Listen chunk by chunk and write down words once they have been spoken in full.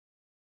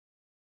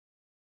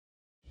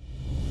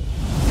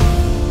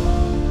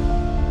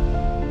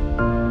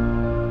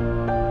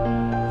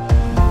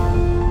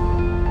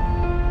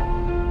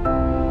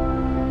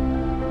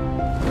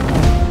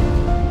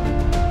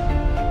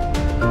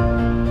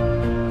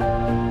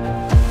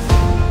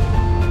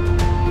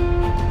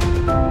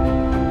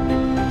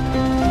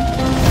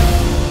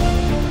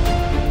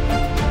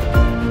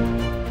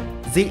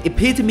The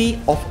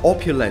epitome of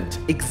opulent,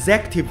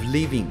 executive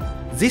living,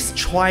 this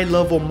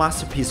tri-level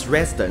masterpiece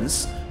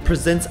residence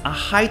presents a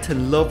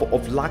heightened level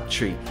of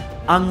luxury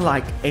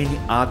unlike any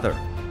other.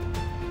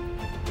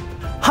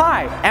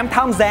 Hi, I'm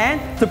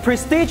Zhang, the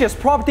prestigious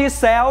property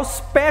sales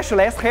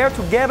specialist here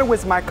together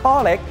with my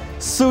colleague,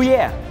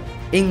 Su-Ye.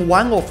 In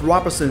one of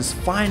Robertson's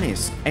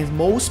finest and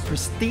most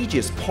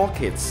prestigious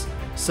pockets,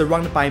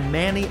 surrounded by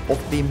many of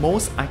the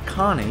most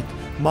iconic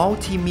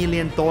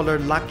multi-million-dollar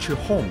luxury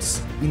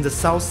homes in the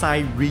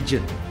Southside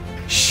region.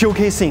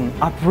 Showcasing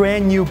a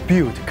brand new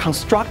build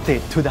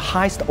constructed to the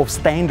highest of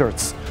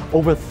standards,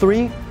 over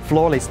 3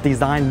 flawless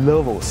design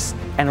levels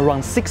and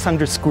around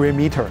 600 square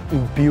meters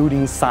in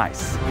building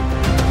size.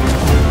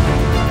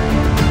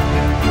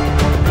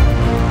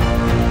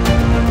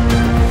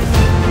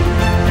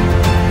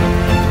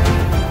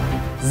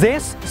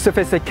 This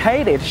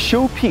sophisticated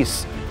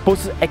showpiece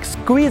boasts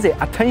exquisite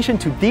attention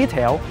to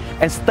detail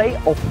and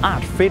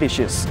state-of-art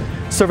finishes,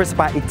 serviced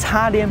by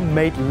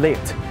Italian-made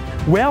lift.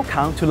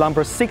 Welcome to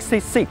number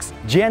 66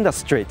 Janda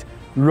Street,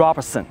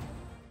 Robertson.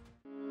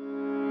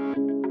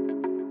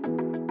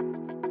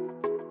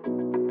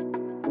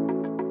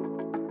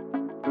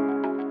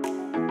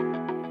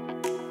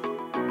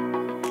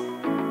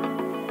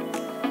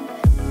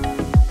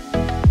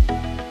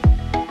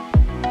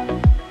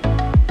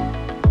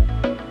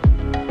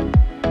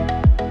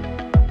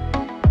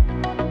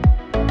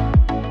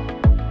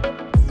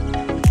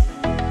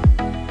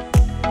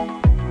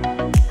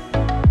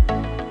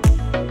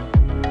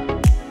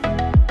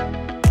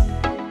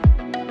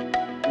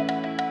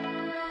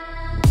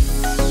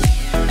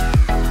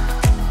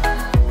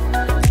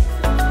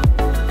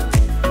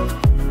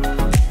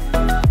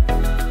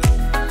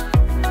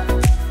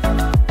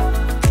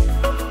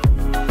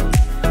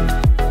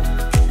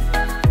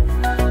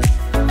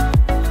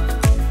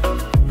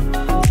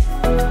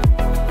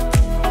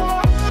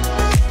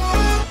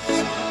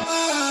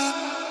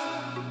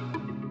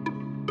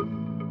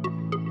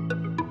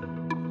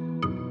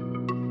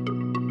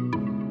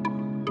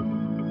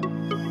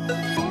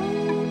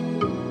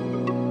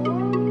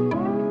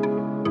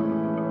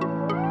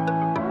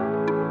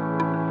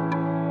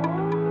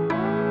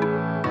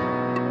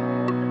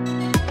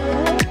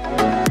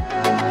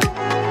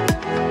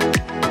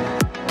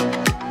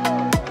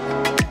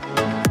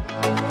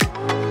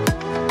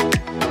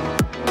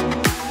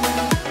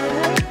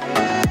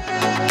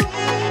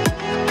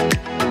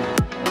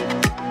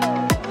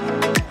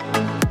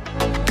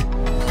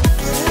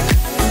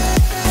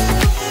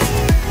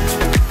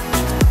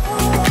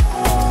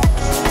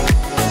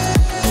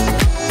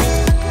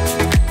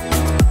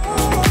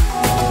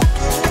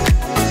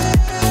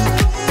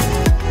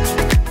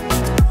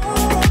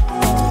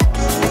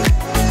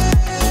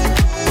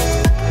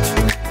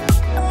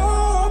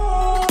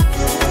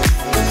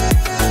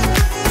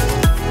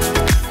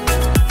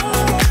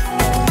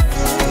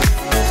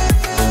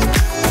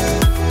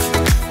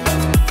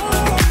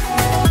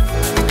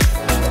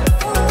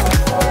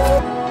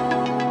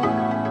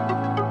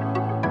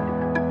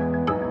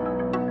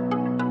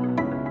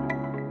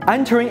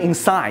 Entering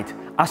inside,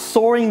 a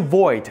soaring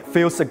void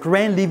fills the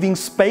grand living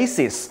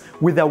spaces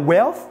with a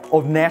wealth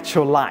of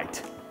natural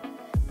light.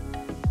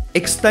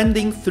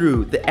 Extending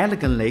through the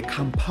elegantly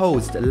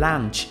composed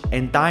lounge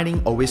and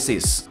dining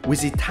oasis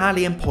with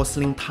Italian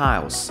porcelain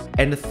tiles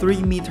and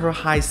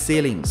 3-meter-high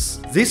ceilings,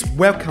 this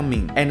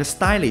welcoming and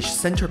stylish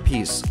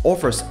centerpiece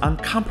offers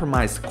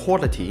uncompromised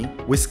quality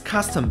with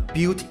custom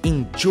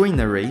built-in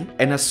joinery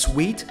and a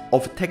suite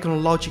of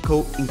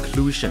technological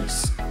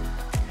inclusions.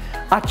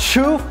 A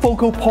true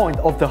focal point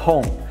of the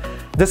home,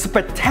 the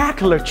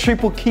spectacular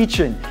triple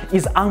kitchen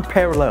is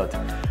unparalleled,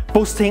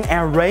 boasting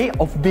an array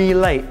of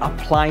melee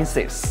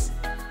appliances,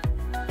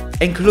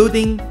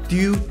 including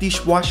dual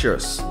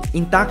dishwashers,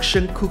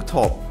 induction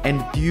cooktop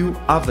and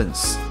dual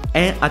ovens.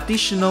 An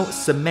additional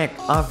ceramic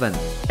oven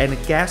and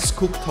gas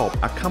cooktop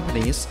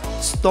accompanies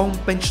stone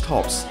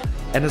benchtops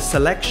and a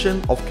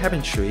selection of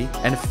cabinetry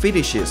and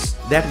finishes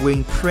that will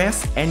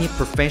impress any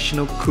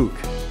professional cook.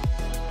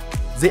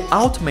 The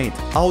ultimate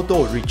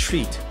outdoor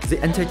retreat, the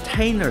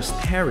entertainer's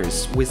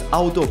terrace with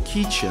outdoor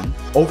kitchen,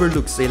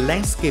 overlooks a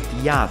landscaped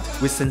yard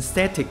with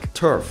synthetic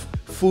turf,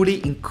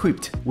 fully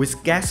equipped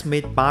with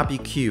gas-made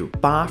barbecue,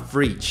 bar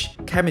fridge,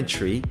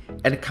 cabinetry,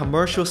 and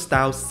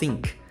commercial-style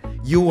sink.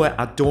 You will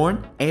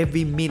adorn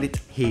every minute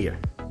here.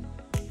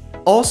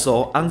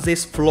 Also on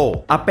this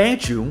floor, a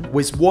bedroom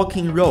with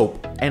walk-in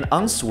robe, an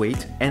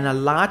ensuite, and a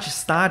large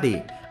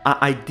study are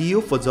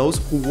ideal for those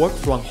who work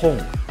from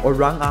home or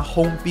run a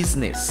home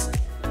business.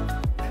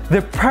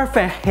 The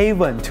perfect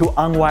haven to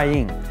unwind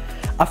in.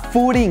 A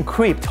fully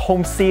equipped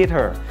home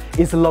theater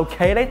is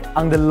located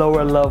on the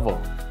lower level.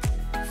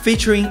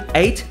 Featuring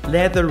 8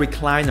 leather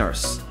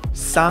recliners,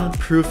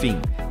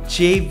 soundproofing,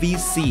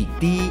 JVC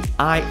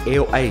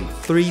DILA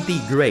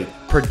 3D grade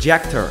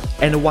projector,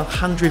 and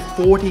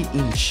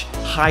 140-inch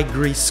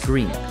high-grade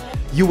screen.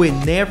 You will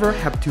never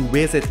have to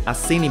visit a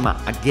cinema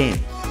again.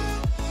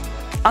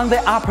 On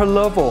the upper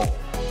level,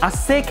 a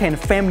second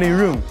family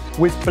room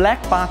with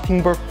black bar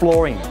timber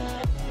flooring.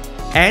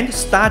 And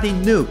study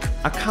nook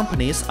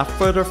accompanies a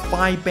further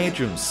 5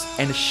 bedrooms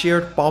and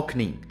shared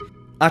balcony.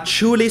 A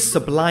truly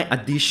sublime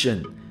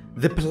addition.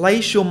 The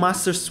palatial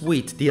master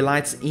suite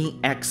delights in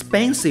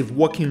expansive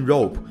walking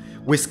robe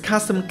with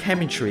custom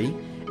cabinetry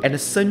and a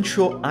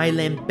central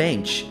island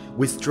bench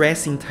with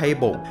dressing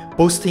table,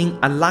 boasting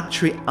a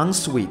luxury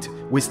ensuite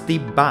with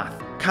deep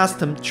bath,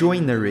 custom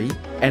joinery,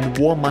 and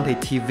wall-mounted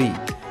TV.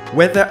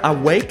 Whether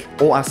awake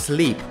or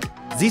asleep,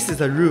 this is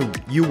a room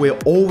you will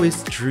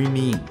always dream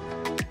in.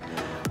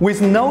 With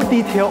no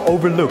detail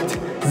overlooked,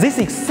 this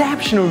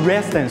exceptional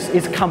residence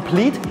is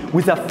complete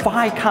with a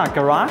 5-car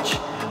garage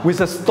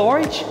with a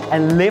storage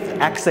and lift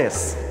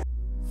access.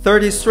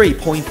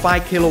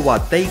 33.5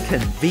 kilowatt Daikin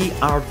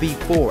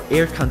VRV4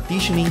 air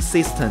conditioning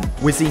system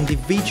with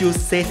individual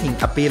setting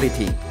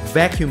ability,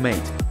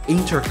 vacuum-mate,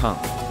 intercom,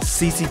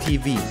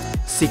 CCTV,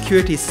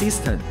 security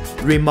system,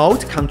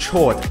 remote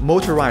controlled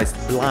motorized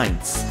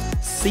blinds,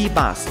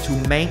 C-bus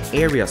to main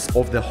areas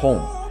of the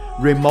home,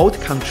 remote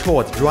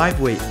controlled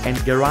driveway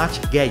and garage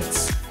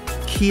gates,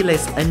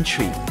 keyless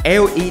entry,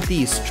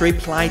 LED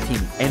strip lighting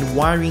and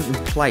wiring in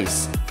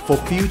place for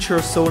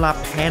future solar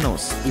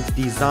panels if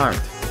desired.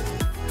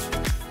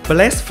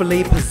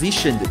 Blissfully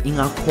positioned in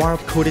a quiet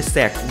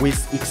cul-de-sac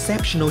with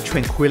exceptional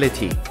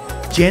tranquility,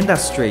 Janda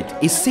Street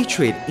is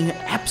situated in an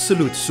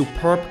absolute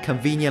superb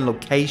convenient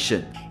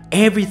location.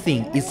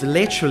 Everything is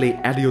literally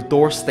at your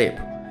doorstep.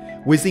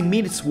 Within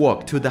minutes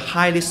walk to the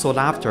highly sought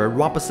after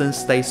Robertson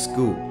State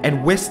School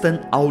and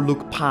Western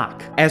Outlook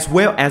Park, as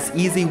well as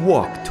easy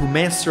walk to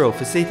Metro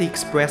Facility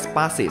Express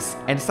buses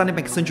and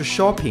Sunnybank Central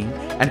Shopping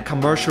and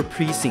Commercial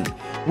Precinct,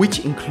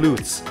 which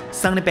includes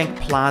Sunnybank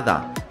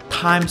Plaza,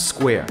 Times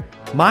Square,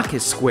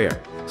 Market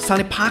Square,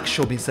 Sunny Park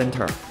Shopping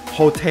Center,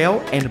 hotel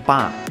and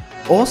bar.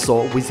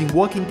 Also within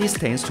walking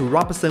distance to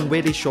Robertson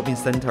Village Shopping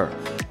Center,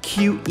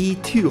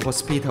 QE2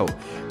 Hospital,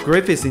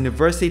 Griffith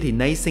University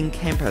Nathan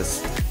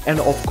Campus, and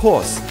of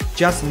course,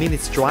 just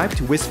minutes drive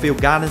to Westfield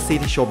Garden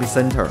City Shopping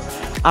Center,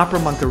 Upper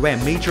Montgomery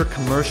Major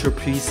Commercial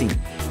Precinct,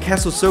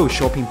 Castle Seoul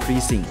Shopping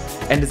Precinct,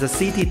 and the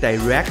City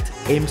Direct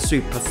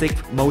M3 Pacific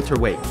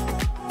Motorway.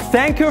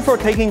 Thank you for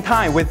taking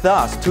time with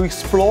us to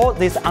explore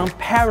this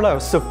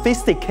unparalleled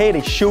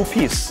sophisticated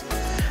showpiece.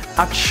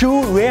 A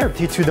true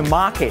rarity to the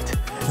market,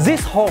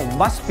 this home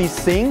must be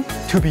seen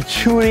to be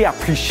truly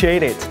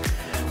appreciated.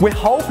 We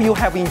hope you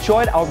have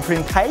enjoyed our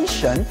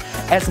presentation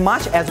as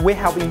much as we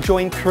have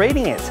enjoyed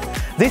creating it.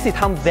 This is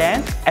Tom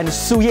Zhang and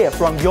Su Ye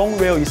from Yong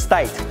Real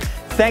Estate.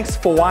 Thanks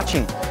for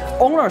watching.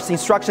 Owner's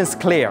instructions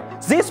clear.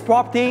 This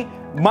property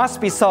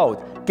must be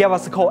sold. Give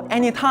us a call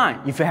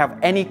anytime if you have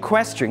any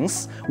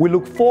questions. We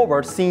look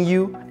forward to seeing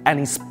you at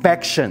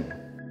inspection.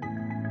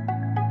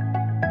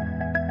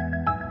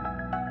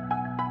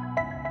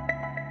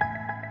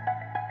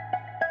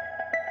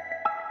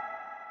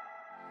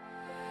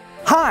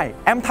 Hi,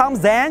 I'm Tom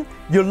Zhang,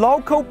 your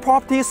local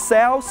property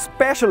sales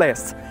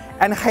specialist.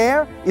 And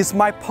here is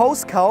my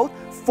postcode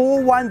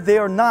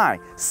 4109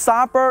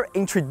 suburb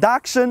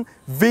introduction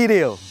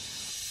video.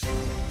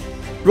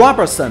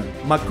 Robertson,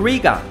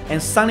 McGregor,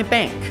 and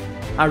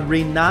Sunnybank are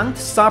renowned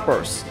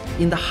suburbs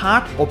in the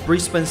heart of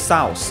Brisbane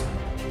South.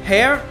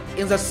 Here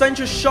in the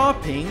central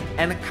shopping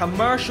and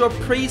commercial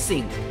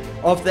precinct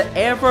of the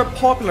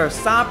ever-popular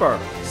suburb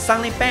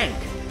Sunnybank,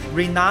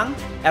 renowned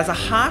as the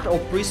heart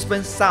of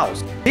Brisbane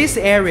South. This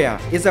area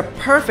is a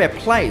perfect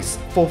place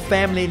for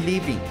family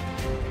living.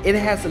 It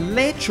has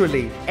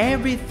literally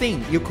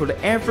everything you could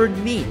ever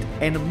need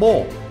and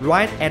more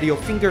right at your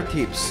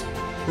fingertips.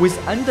 With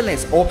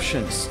endless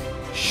options,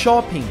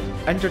 shopping,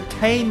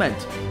 entertainment,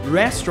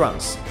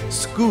 restaurants,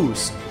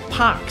 schools,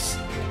 parks,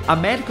 a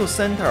medical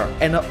center,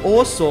 and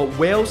also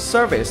well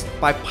serviced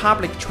by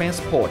public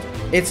transport.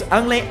 It's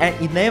only an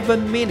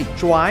 11-minute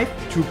drive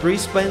to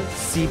Brisbane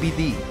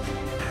CBD.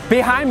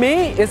 Behind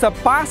me is a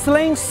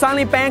bustling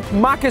Sunnybank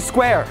Market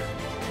Square.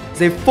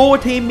 The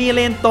 $40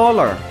 million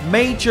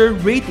major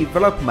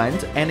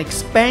redevelopment and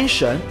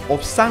expansion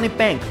of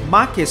Sunnybank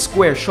Market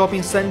Square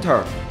Shopping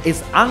Center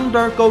is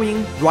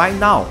undergoing right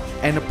now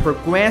and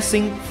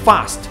progressing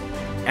fast,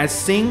 as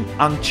seen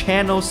on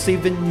Channel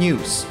 7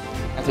 News.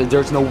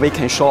 There's no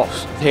vacant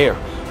shops here.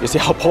 You see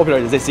how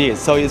popular this is.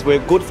 So it's very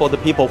good for the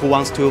people who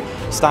wants to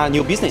start a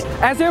new business.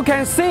 As you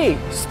can see,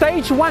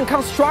 Stage 1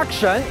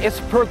 construction is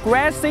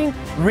progressing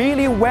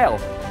really well.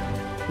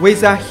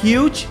 With a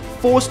huge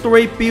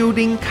 4-story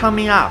building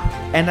coming up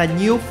and a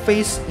new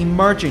face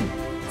emerging.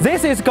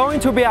 This is going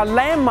to be a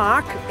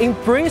landmark in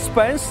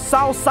Brisbane's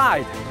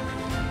Southside.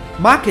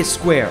 Market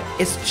Square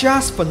is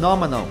just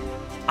phenomenal,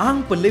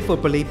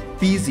 unbelievably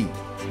busy.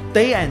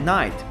 Day and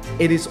night,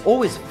 it is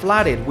always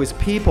flooded with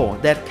people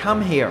that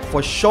come here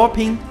for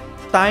shopping,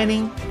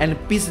 dining, and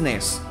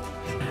business.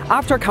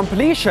 After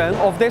completion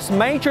of this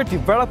major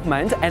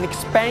development and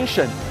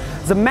expansion,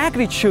 the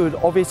magnitude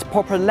of its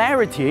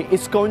popularity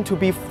is going to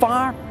be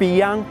far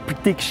beyond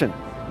prediction.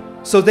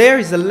 So there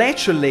is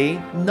literally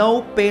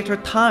no better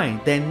time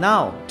than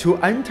now to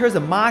enter the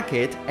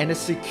market and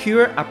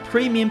secure a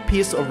premium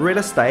piece of real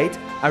estate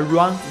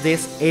around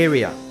this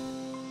area.